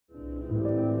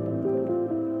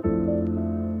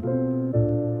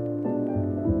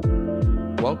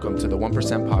Welcome to the 1%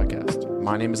 Podcast.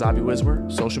 My name is Avi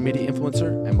Wiswer, social media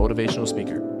influencer and motivational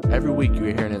speaker. Every week you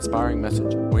hear an inspiring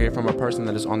message or hear from a person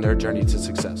that is on their journey to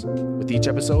success. With each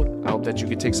episode, I hope that you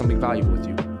can take something valuable with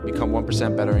you, become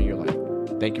 1% better in your life.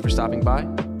 Thank you for stopping by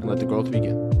and let the growth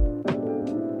begin.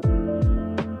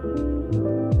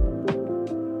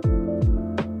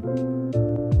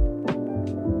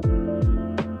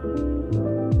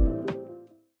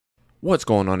 What's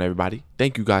going on, everybody?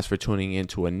 Thank you guys for tuning in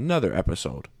to another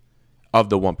episode of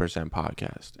the 1%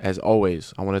 Podcast. As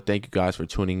always, I want to thank you guys for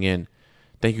tuning in.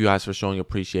 Thank you guys for showing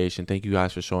appreciation. Thank you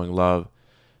guys for showing love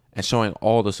and showing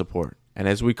all the support. And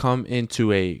as we come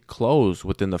into a close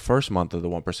within the first month of the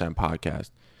 1% Podcast,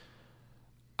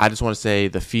 I just want to say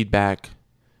the feedback,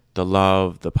 the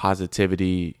love, the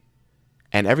positivity,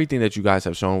 and everything that you guys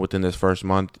have shown within this first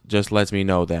month just lets me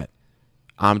know that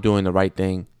I'm doing the right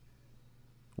thing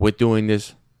with doing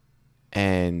this,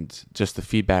 and just the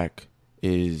feedback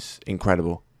is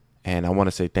incredible. And I want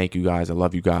to say thank you guys. I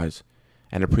love you guys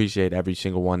and appreciate every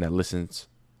single one that listens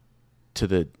to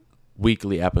the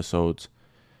weekly episodes.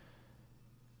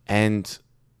 And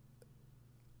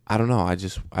I don't know,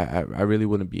 I really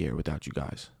wouldn't be here without you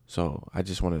guys. So I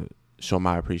just want to show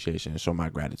my appreciation and show my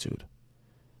gratitude.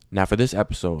 Now for this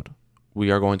episode,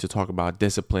 we are going to talk about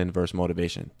discipline versus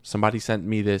motivation. Somebody sent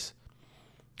me this.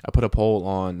 I put a poll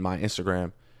on my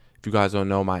Instagram. If you guys don't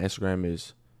know, my Instagram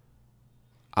is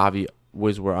Avi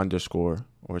Wiswer _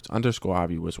 or it's _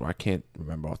 Avi Wiswer. I can't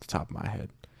remember off the top of my head.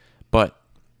 But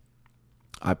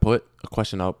I put a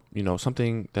question up,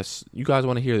 something that's you guys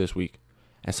want to hear this week.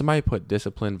 And somebody put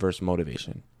discipline versus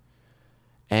motivation.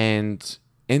 And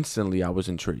instantly I was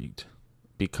intrigued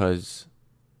because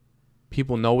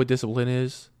people know what discipline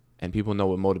is and people know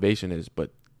what motivation is,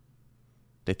 but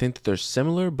they think that they're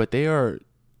similar, but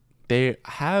they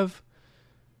have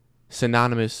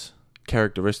synonymous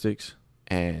characteristics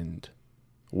and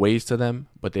ways to them,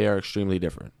 but they are extremely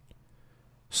different.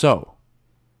 So,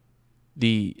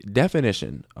 the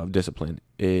definition of discipline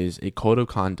is a code of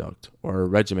conduct or a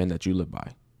regimen that you live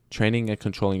by, training and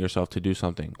controlling yourself to do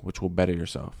something which will better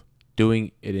yourself,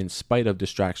 doing it in spite of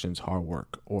distractions, hard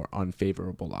work, or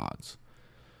unfavorable odds.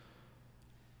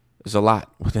 There's a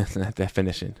lot within that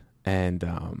definition,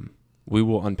 and we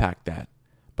will unpack that.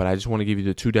 But I just want to give you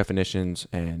the two definitions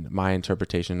and my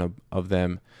interpretation of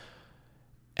them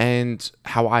and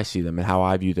how I see them and how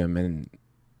I view them and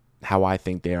how I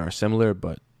think they are similar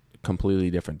but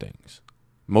completely different things.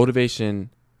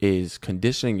 Motivation is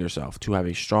conditioning yourself to have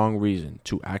a strong reason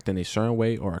to act in a certain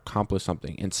way or accomplish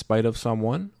something in spite of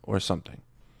someone or something.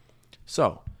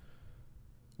 So,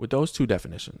 with those two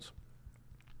definitions,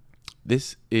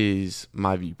 this is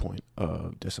my viewpoint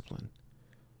of discipline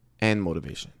and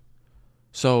motivation.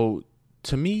 So,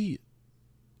 to me,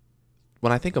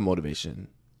 when I think of motivation,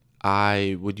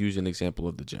 I would use an example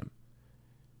of the gym.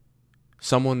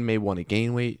 Someone may want to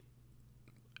gain weight,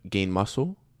 gain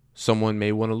muscle. Someone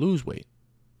may want to lose weight.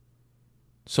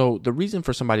 So, the reason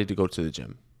for somebody to go to the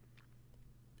gym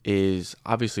is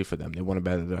obviously for them. They want to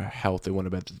better their health. They want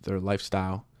to better their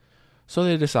lifestyle. So,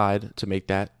 they decide to make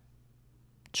that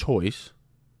choice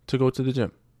to go to the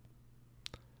gym.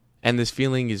 And this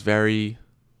feeling is very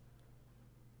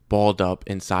balled up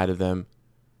inside of them.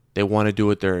 They want to do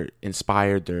it. They're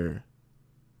inspired. And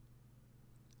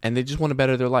they just want to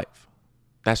better their life.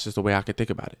 That's just the way I could think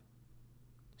about it.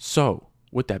 So,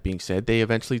 with that being said, they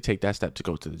eventually take that step to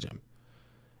go to the gym.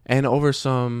 And over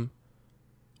some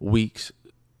weeks,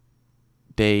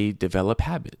 they develop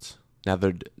habits. Now,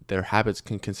 their habits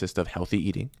can consist of healthy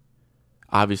eating,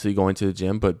 obviously going to the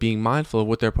gym, but being mindful of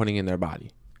what they're putting in their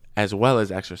body, as well as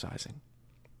exercising.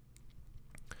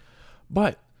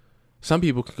 But some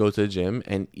people can go to the gym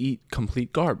and eat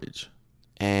complete garbage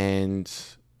and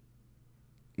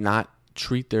not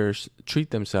treat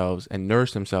themselves and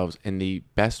nourish themselves in the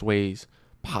best ways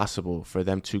possible for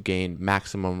them to gain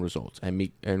maximum results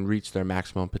and reach their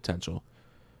maximum potential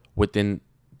within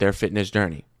their fitness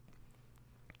journey.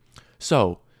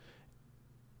 So,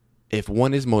 if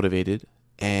one is motivated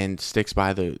and sticks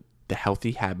by the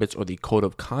healthy habits or the code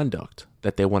of conduct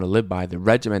that they want to live by, the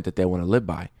regimen that they want to live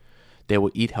by, they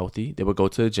will eat healthy, they will go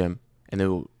to the gym, and they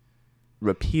will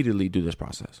repeatedly do this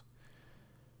process.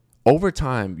 Over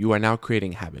time, you are now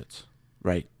creating habits,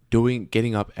 right?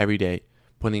 Getting up every day,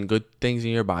 putting good things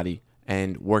in your body,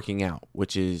 and working out,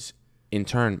 which is in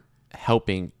turn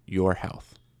helping your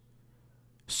health.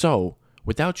 So,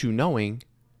 without you knowing,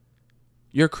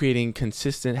 you're creating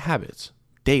consistent habits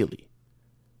daily.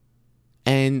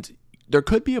 And there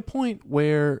could be a point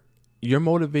where your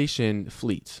motivation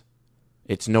fleets.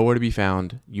 It's nowhere to be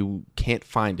found. You can't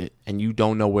find it, and you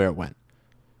don't know where it went.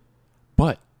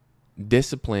 But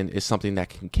discipline is something that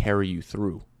can carry you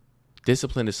through.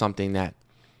 Discipline is something that,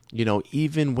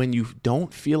 even when you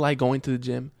don't feel like going to the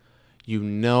gym,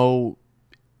 in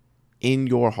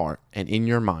your heart and in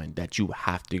your mind that you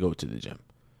have to go to the gym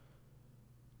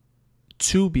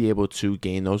to be able to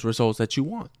gain those results that you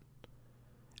want.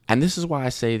 And this is why I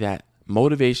say that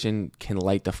motivation can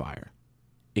light the fire.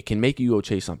 It can make you go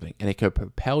chase something, and it can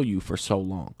propel you for so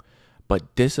long.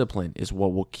 But discipline is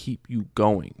what will keep you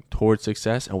going towards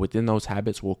success, and within those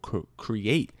habits will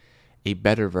create a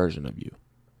better version of you.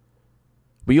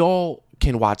 We all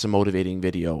can watch a motivating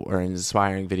video or an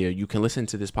inspiring video. You can listen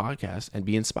to this podcast and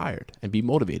be inspired and be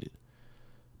motivated.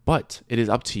 But it is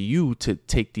up to you to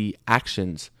take the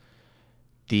actions,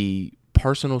 the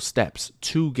personal steps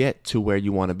to get to where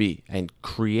you want to be and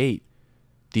create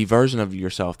the version of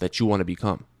yourself that you want to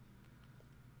become.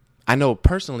 I know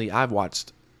personally, I've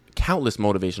watched countless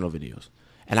motivational videos,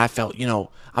 and I felt, I'm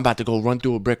about to go run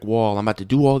through a brick wall. I'm about to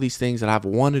do all these things that I've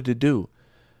wanted to do.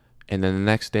 And then the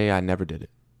next day I never did it.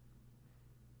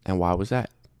 And why was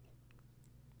that?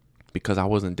 Because I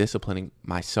wasn't disciplining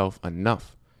myself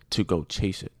enough to go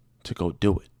chase it, to go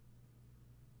do it.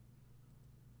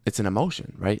 It's an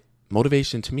emotion, right?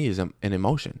 Motivation to me is an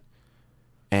emotion.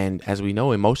 And as we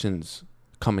know, emotions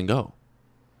come and go.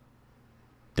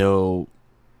 Though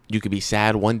you could be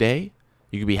sad one day,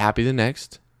 you could be happy the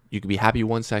next, you could be happy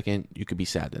 1 second, you could be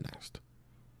sad the next.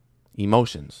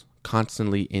 Emotions,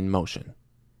 constantly in motion.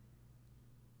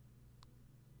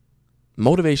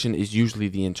 Motivation is usually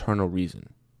the internal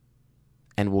reason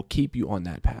and will keep you on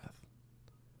that path.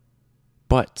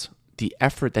 But the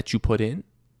effort that you put in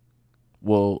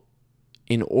will,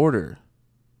 in order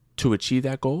to achieve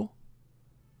that goal,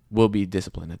 will be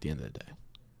discipline at the end of the day.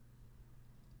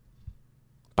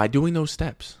 By doing those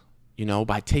steps,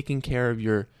 by taking care of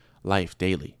your life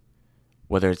daily,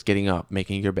 whether it's getting up,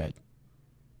 making your bed,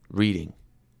 reading,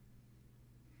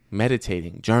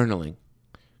 meditating, journaling,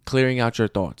 clearing out your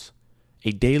thoughts,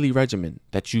 a daily regimen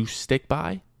that you stick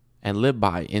by and live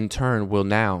by, in turn, will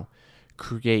now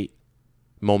create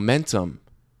momentum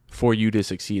for you to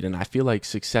succeed. And I feel like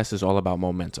success is all about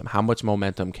momentum. How much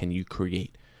momentum can you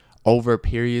create over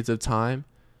periods of time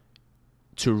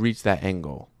to reach that end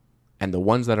goal? And the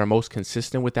ones that are most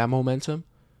consistent with that momentum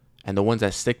and the ones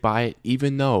that stick by it,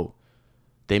 even though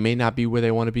they may not be where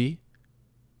they want to be,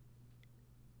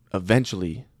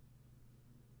 eventually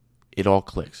it all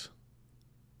clicks.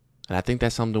 And I think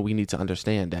that's something we need to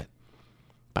understand, that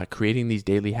by creating these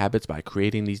daily habits, by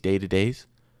creating these day-to-days,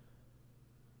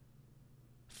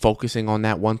 focusing on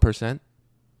that 1%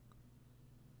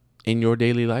 in your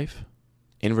daily life,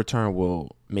 in return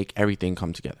will make everything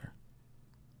come together.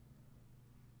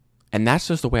 And that's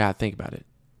just the way I think about it.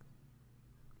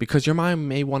 Because your mind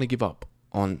may want to give up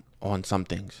on some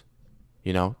things.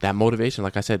 That motivation,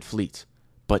 like I said, fleets.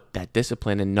 But that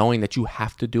discipline and knowing that you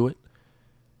have to do it,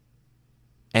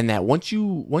 and that once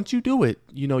you do it,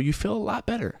 you feel a lot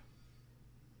better.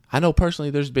 I know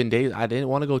personally there's been days I didn't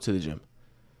want to go to the gym.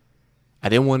 I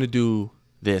didn't want to do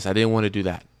this. I didn't want to do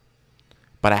that.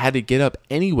 But I had to get up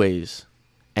anyways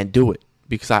and do it,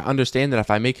 because I understand that if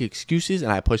I make excuses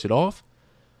and I push it off,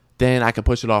 then I can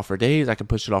push it off for days, I can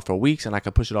push it off for weeks, and I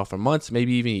can push it off for months,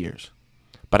 maybe even years.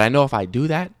 But I know if I do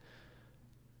that,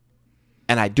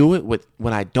 and I do it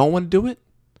when I don't want to do it,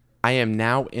 I am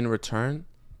now in return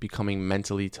becoming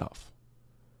mentally tough.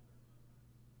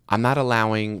 I'm not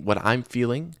allowing what I'm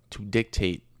feeling to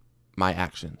dictate my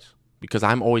actions, because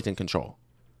I'm always in control.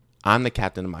 I'm the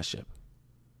captain of my ship.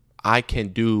 I can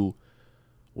do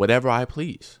whatever I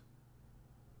please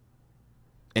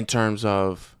in terms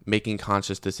of making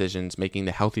conscious decisions, making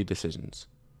the healthy decisions,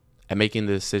 and making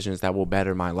the decisions that will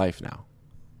better my life now.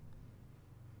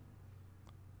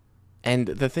 And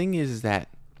the thing is that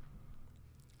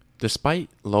despite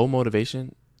low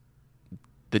motivation,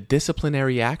 the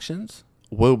disciplinary actions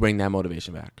will bring that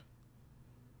motivation back.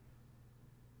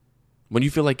 When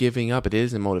you feel like giving up, it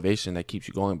isn't motivation that keeps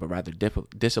you going, but rather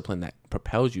discipline that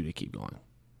propels you to keep going.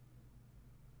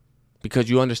 Because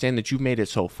you understand that you've made it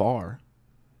so far.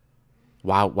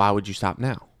 Why would you stop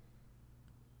now?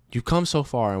 You've come so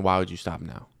far, and why would you stop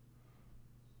now?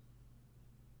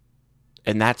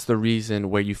 And that's the reason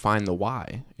where you find the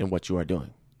why in what you are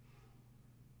doing.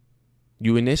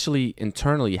 You initially,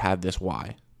 internally have this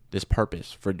why, this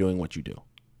purpose for doing what you do.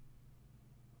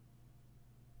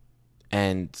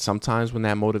 And sometimes when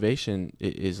that motivation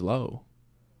is low,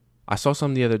 I saw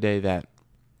something the other day that,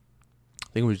 I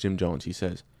think it was Jim Jones, he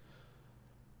says,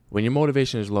 when your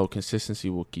motivation is low, consistency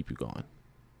will keep you going.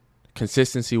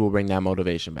 Consistency will bring that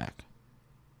motivation back.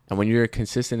 And when you're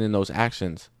consistent in those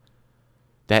actions,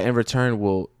 that in return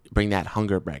will bring that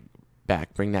hunger back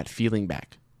back, bring that feeling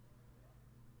back.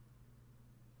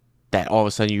 That all of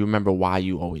a sudden you remember why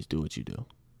you always do what you do.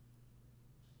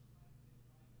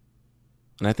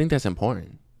 And I think that's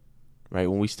important, right?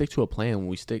 When we stick to a plan, when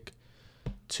we stick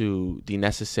to the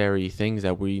necessary things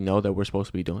that we know that we're supposed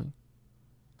to be doing,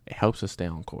 it helps us stay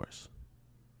on course.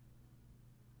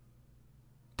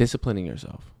 Disciplining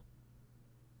yourself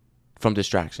from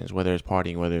distractions, whether it's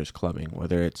partying, whether it's clubbing,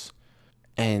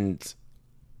 and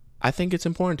I think it's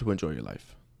important to enjoy your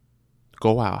life.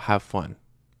 Go out, have fun.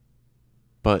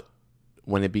 But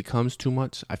when it becomes too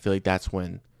much, I feel like that's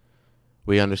when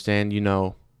we understand,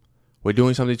 we're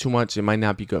doing something too much. It might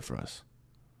not be good for us.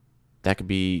 That could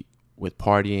be with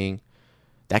partying.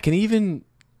 That can even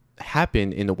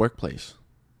happen in the workplace.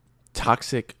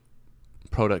 Toxic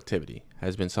productivity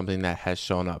has been something that has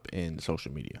shown up in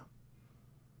social media.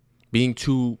 Being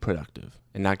too productive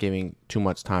and not giving too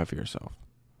much time for yourself.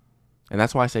 And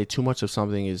that's why I say too much of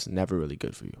something is never really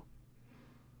good for you.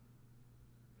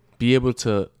 Be able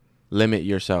to limit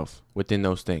yourself within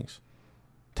those things.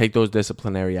 Take those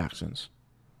disciplinary actions.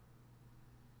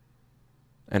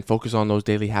 And focus on those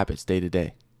daily habits day to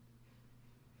day.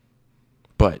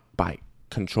 But by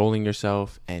controlling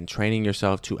yourself and training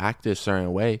yourself to act a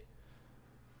certain way,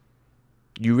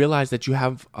 you realize that you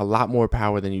have a lot more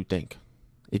power than you think.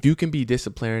 If you can be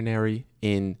disciplinary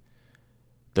in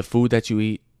the food that you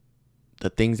eat, the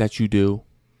things that you do,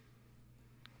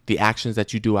 the actions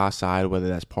that you do outside, whether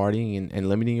that's partying and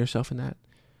limiting yourself in that,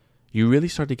 you really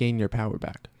start to gain your power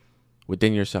back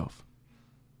within yourself.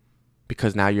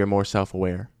 Because now you're more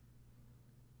self-aware.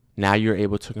 Now you're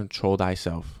able to control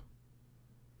thyself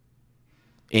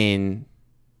in,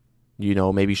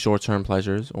 maybe short-term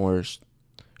pleasures or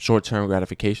short-term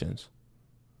gratifications,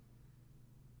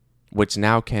 which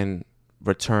now can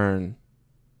return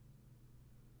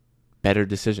better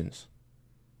decisions,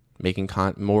 making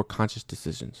more conscious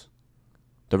decisions.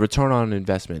 The return on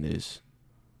investment is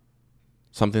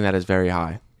something that is very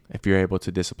high if you're able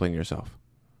to discipline yourself.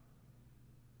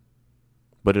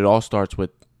 But it all starts with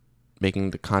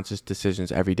making the conscious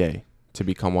decisions every day to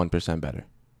become 1% better.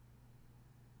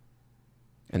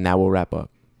 And that will wrap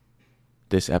up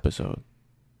this episode.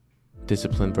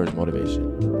 Discipline versus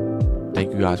motivation.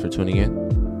 Thank you guys for tuning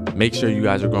in. Make sure you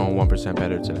guys are growing 1%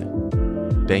 better today.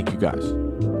 Thank you guys.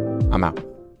 I'm out.